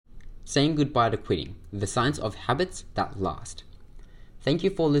Saying Goodbye to Quitting, the Science of Habits That Last. Thank you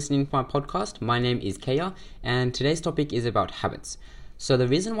for listening to my podcast. My name is Kaya, and today's topic is about habits. So the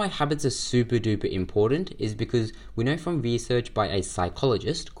reason why habits are super duper important is because we know from research by a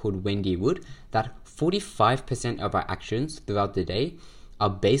psychologist called Wendy Wood that 45% of our actions throughout the day are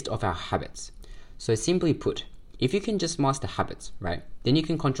based off our habits. So simply put, if you can just master habits, right, then you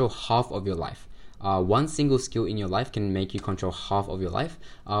can control half of your life. One single skill in your life can make you control half of your life,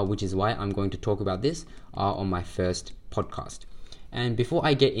 which is why I'm going to talk about this on my first podcast. And before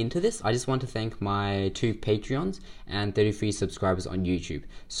I get into this, I just want to thank my 2 Patreons and 33 subscribers on YouTube.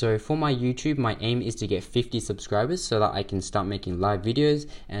 So for my YouTube, my aim is to get 50 subscribers so that I can start making live videos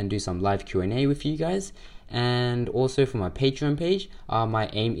and do some live Q&A with you guys. And also for my Patreon page, my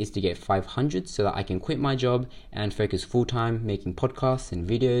aim is to get 500 so that I can quit my job and focus full-time making podcasts and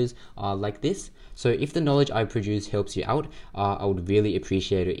videos like this. So if the knowledge I produce helps you out, I would really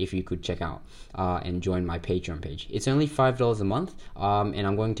appreciate it if you could check out and join my Patreon page. It's only $5 a month, and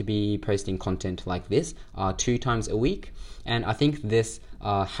I'm going to be posting content like this 2 times a week. And I think this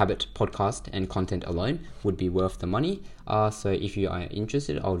habit podcast and content alone would be worth the money. So if you are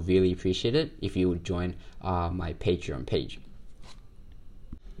interested, I would really appreciate it if you would join my Patreon page.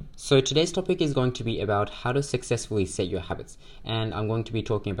 So today's topic is going to be about how to successfully set your habits, and I'm going to be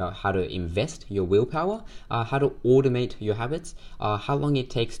talking about how to invest your willpower, how to automate your habits, how long it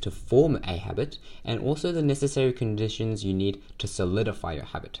takes to form a habit, and also the necessary conditions you need to solidify your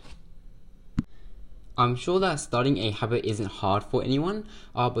habit. I'm sure that starting a habit isn't hard for anyone,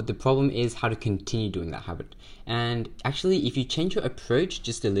 but the problem is how to continue doing that habit. And actually, if you change your approach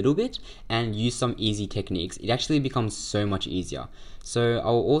just a little bit and use some easy techniques, it actually becomes so much easier. So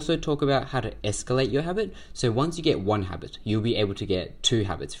I'll also talk about how to escalate your habit. So once you get one habit, you'll be able to get 2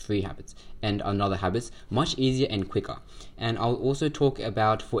 habits, 3 habits, and another habits much easier and quicker. And I'll also talk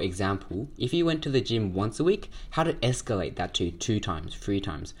about, for example, if you went to the gym once a week, how to escalate that to 2 times, 3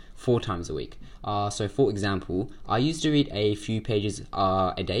 times, 4 times a week. So for example, I used to read a few pages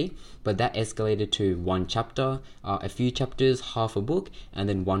a day, but that escalated to 1 chapter, a few chapters, half a book, and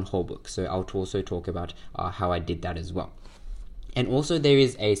then 1 whole book. So I'll also talk about how I did that as well. And also there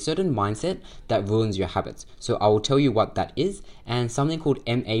is a certain mindset that ruins your habits. So I will tell you what that is, and something called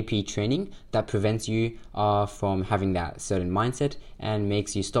MAP training that prevents you from having that certain mindset and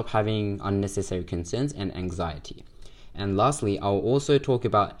makes you stop having unnecessary concerns and anxiety. And lastly, I'll also talk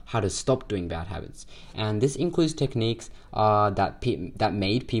about how to stop doing bad habits. And this includes techniques that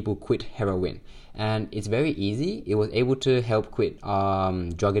made people quit heroin. And it's very easy. It was able to help quit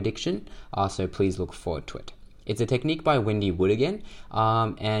drug addiction. So please look forward to it. It's a technique by Wendy Wood again,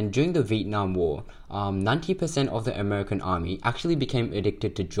 and during the Vietnam War, 90% of the American army actually became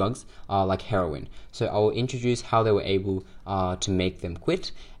addicted to drugs like heroin. So I will introduce how they were able to make them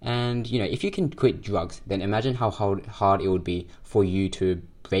quit. And if you can quit drugs, then imagine how hard it would be for you to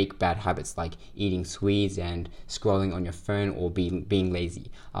break bad habits like eating sweets and scrolling on your phone or being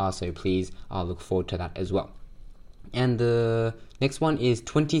lazy. So please look forward to that as well. And the next one is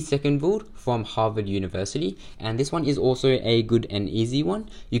 20-second rule from Harvard University, and this one is also a good and easy one.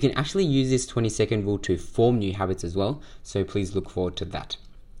 You can actually use this 20-second rule to form new habits as well, so please look forward to that.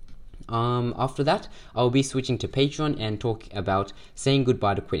 After that, I'll be switching to Patreon and talk about saying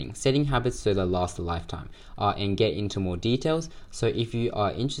goodbye to quitting, setting habits so they last a lifetime, and get into more details. So if you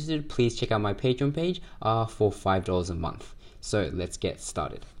are interested, please check out my Patreon page for $5 a month. So let's get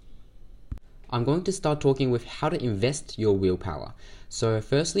started. I'm going to start talking with how to invest your willpower. So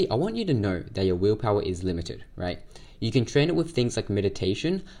firstly, I want you to know that your willpower is limited, right? You can train it with things like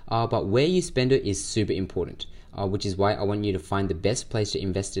meditation, but where you spend it is super important, which is why I want you to find the best place to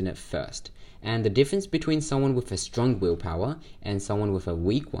invest in it first. And the difference between someone with a strong willpower and someone with a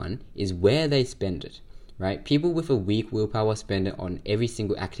weak one is where they spend it. Right? People with a weak willpower spend it on every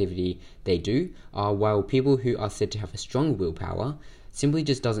single activity they do, while people who are said to have a strong willpower simply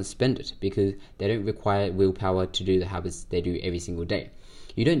just doesn't spend it because they don't require willpower to do the habits they do every single day.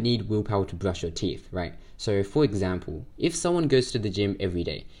 You don't need willpower to brush your teeth, right? So for example, if someone goes to the gym every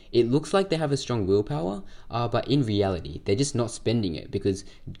day, it looks like they have a strong willpower, but in reality, they're just not spending it because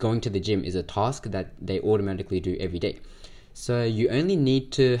going to the gym is a task that they automatically do every day. So you only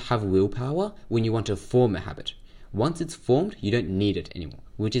need to have willpower when you want to form a habit. Once it's formed, you don't need it anymore,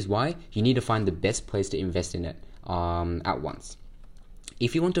 which is why you need to find the best place to invest in it at once.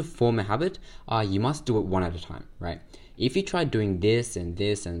 If you want to form a habit, you must do it one at a time, right? If you try doing this and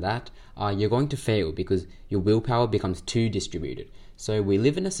this and that, you're going to fail because your willpower becomes too distributed. So we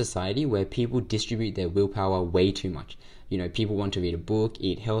live in a society where people distribute their willpower way too much. people want to read a book,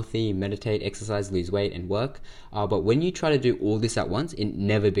 eat healthy, meditate, exercise, lose weight, and work. But when you try to do all this at once, it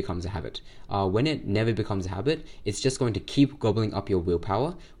never becomes a habit. When it never becomes a habit, it's just going to keep gobbling up your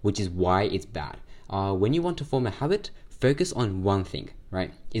willpower, which is why it's bad. When you want to form a habit, focus on one thing,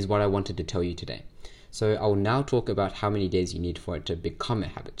 right? Is what I wanted to tell you today. So I will now talk about how many days you need for it to become a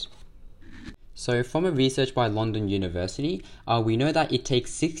habit. So from a research by London University, we know that it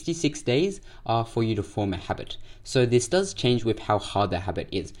takes 66 days for you to form a habit. So this does change with how hard the habit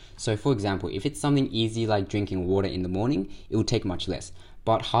is. So for example, if it's something easy like drinking water in the morning, it will take much less.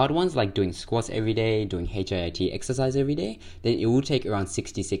 But hard ones like doing squats every day, doing HIIT exercise every day, then it will take around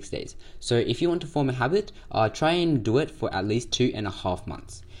 66 days. So if you want to form a habit, try and do it for at least 2.5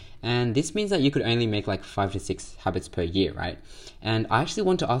 months. And this means that you could only make like 5 to 6 habits per year, right? And I actually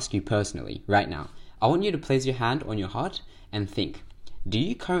want to ask you personally right now, I want you to place your hand on your heart and think, do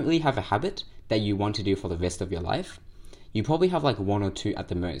you currently have a habit that you want to do for the rest of your life? You probably have like 1 or 2 at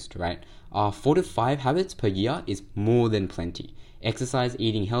the most, right? 4 to 5 habits per year is more than plenty. Exercise,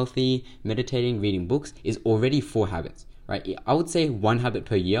 eating healthy, meditating, reading books is already 4 habits. Right? I would say 1 habit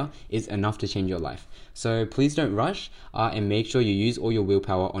per year is enough to change your life. So please don't rush and make sure you use all your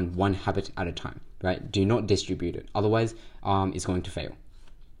willpower on 1 habit at a time. Right? Do not distribute it. Otherwise, it's going to fail.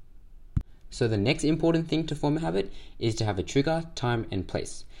 So the next important thing to form a habit is to have a trigger, time, and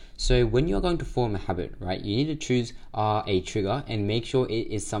place. So when you're going to form a habit, right, you need to choose a trigger and make sure it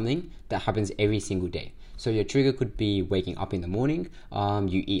is something that happens every single day. So your trigger could be waking up in the morning,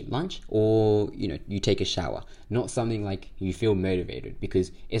 you eat lunch, or you take a shower. Not something like you feel motivated,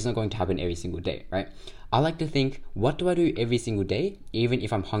 because it's not going to happen every single day, right? I like to think, what do I do every single day, even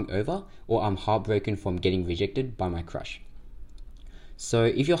if I'm hungover or I'm heartbroken from getting rejected by my crush? So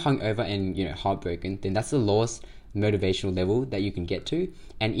if you're hungover and heartbroken, then that's the lowest motivational level that you can get to.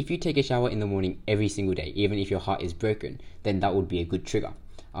 And if you take a shower in the morning every single day, even if your heart is broken, then that would be a good trigger.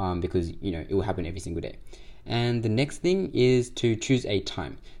 Because it will happen every single day. And the next thing is to choose a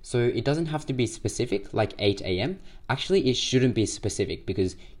time. So it doesn't have to be specific, like 8 a.m. Actually, it shouldn't be specific,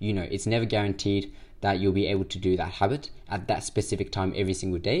 because it's never guaranteed that you'll be able to do that habit at that specific time every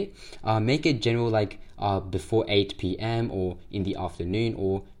single day. Make it general, like before 8 p.m. or in the afternoon,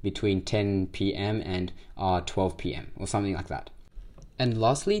 or between 10 p.m. and 12 p.m. or something like that. And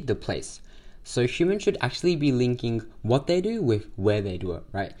lastly, the place. So humans should actually be linking what they do with where they do it,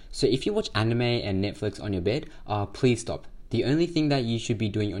 right? So if you watch anime and Netflix on your bed, please stop. The only thing that you should be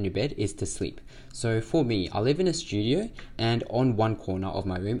doing on your bed is to sleep. So for me, I live in a studio, and on one corner of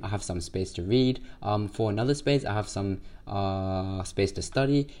my room, I have some space to read. For another space, I have some space to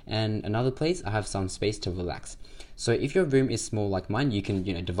study, and another place, I have some space to relax. So if your room is small like mine, you can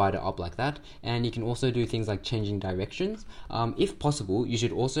divide it up like that, and you can also do things like changing directions. If possible, you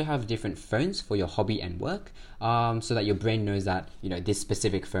should also have different phones for your hobby and work, so that your brain knows that this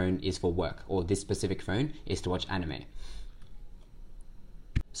specific phone is for work, or this specific phone is to watch anime.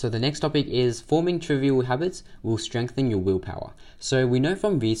 So the next topic is forming trivial habits will strengthen your willpower. So we know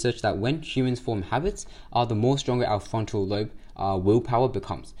from research that when humans form habits, the more stronger our frontal lobe willpower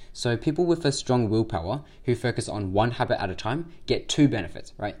becomes. So people with a strong willpower who focus on 1 habit at a time get 2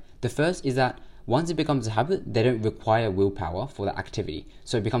 benefits, right? The first is that once it becomes a habit, they don't require willpower for the activity.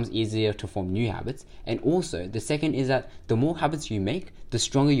 So it becomes easier to form new habits. And also, the second is that the more habits you make, the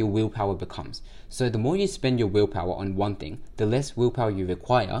stronger your willpower becomes. So the more you spend your willpower on one thing, the less willpower you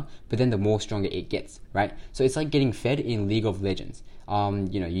require, but then the more stronger it gets, right? So it's like getting fed in League of Legends.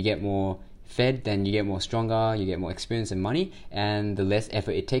 You get more fed, then you get more stronger, you get more experience and money, and the less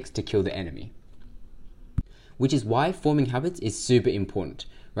effort it takes to kill the enemy. Which is why forming habits is super important.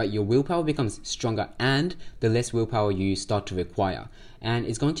 Right, your willpower becomes stronger, and the less willpower you start to require. And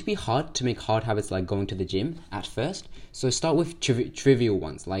it's going to be hard to make hard habits like going to the gym at first. So start with trivial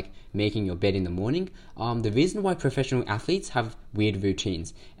ones, like making your bed in the morning. The reason why professional athletes have weird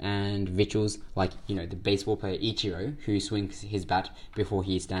routines and rituals, like the baseball player Ichiro, who swings his bat before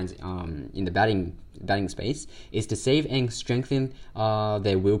he stands in the batting space, is to save and strengthen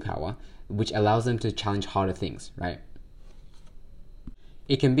their willpower, which allows them to challenge harder things, right?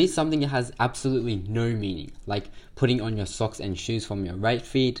 It can be something that has absolutely no meaning, like putting on your socks and shoes from your right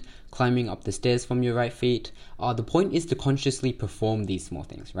feet, climbing up the stairs from your right feet. The point is to consciously perform these small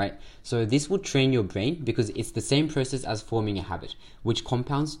things, right? So this will train your brain, because it's the same process as forming a habit, which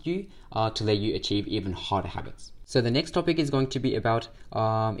compounds you to let you achieve even harder habits. So the next topic is going to be about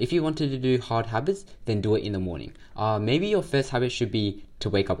if you wanted to do hard habits, then do it in the morning. Maybe your first habit should be to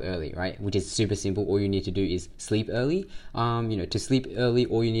wake up early, right? Which is super simple. All you need to do is sleep early. To sleep early,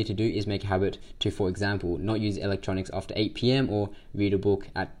 all you need to do is make a habit to, for example, not use electronics after 8 p.m. or read a book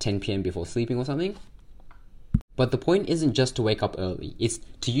at 10 p.m. before sleeping or something. But the point isn't just to wake up early, it's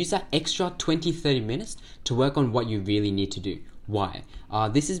to use that extra 20-30 minutes to work on what you really need to do. Why?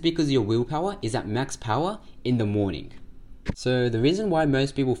 This is because your willpower is at max power in the morning. So the reason why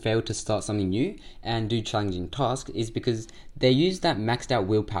most people fail to start something new and do challenging tasks is because they use that maxed out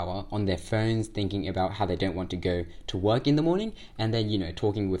willpower on their phones, thinking about how they don't want to go to work in the morning, and then,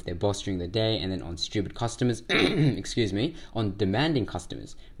 talking with their boss during the day, and then on stupid customers, excuse me, on demanding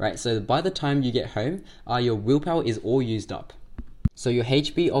customers, right? So by the time you get home, your willpower is all used up. So your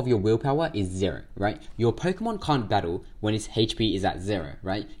HP of your willpower is 0, right? Your Pokemon can't battle when its HP is at 0,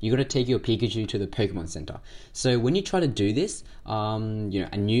 right? You gotta take your Pikachu to the Pokemon Center. So when you try to do this, a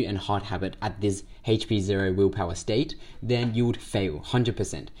new and hard habit at this HP 0 willpower state, then you would fail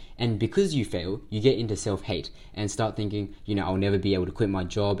 100%. And because you fail, you get into self-hate and start thinking, I'll never be able to quit my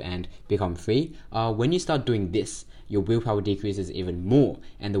job and become free. When you start doing this, your willpower decreases even more.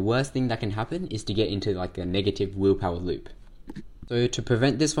 And the worst thing that can happen is to get into like a negative willpower loop. So to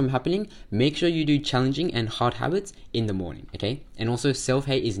prevent this from happening, make sure you do challenging and hard habits in the morning, okay? And also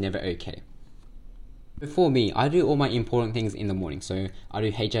self-hate is never okay. For me, I do all my important things in the morning. So I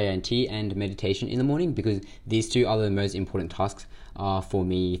do HIIT and meditation in the morning because these two are the most important tasks for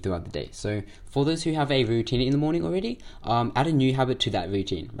me throughout the day. So for those who have a routine in the morning already, add a new habit to that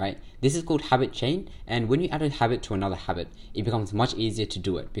routine, right? This is called habit chain. And when you add a habit to another habit, it becomes much easier to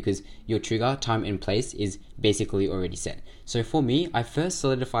do it because your trigger, time, and place is basically already set. So for me, I first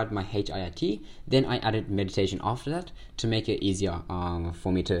solidified my HIIT, then I added meditation after that to make it easier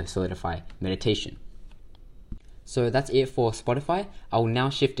for me to solidify meditation. So that's it for Spotify. I will now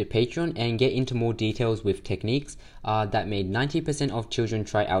shift to Patreon and get into more details with techniques that made 90% of children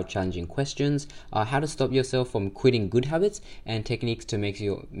try out challenging questions, how to stop yourself from quitting good habits, and techniques to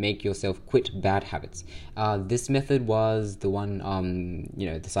make yourself quit bad habits. This method was the one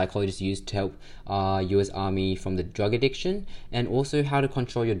the psychologists used to help US Army from the drug addiction, and also how to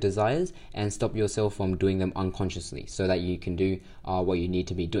control your desires and stop yourself from doing them unconsciously so that you can do what you need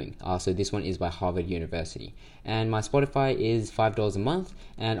to be doing. So this one is by Harvard University. And my Spotify is $5 a month,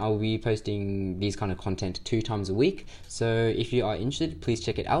 and I'll be posting these kind of content 2 times a week. So if you are interested, please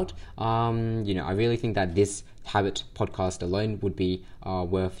check it out. I really think that this habit podcast alone would be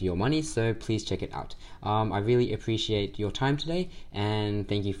worth your money, so please check it out. I really appreciate your time today, and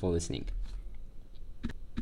thank you for listening.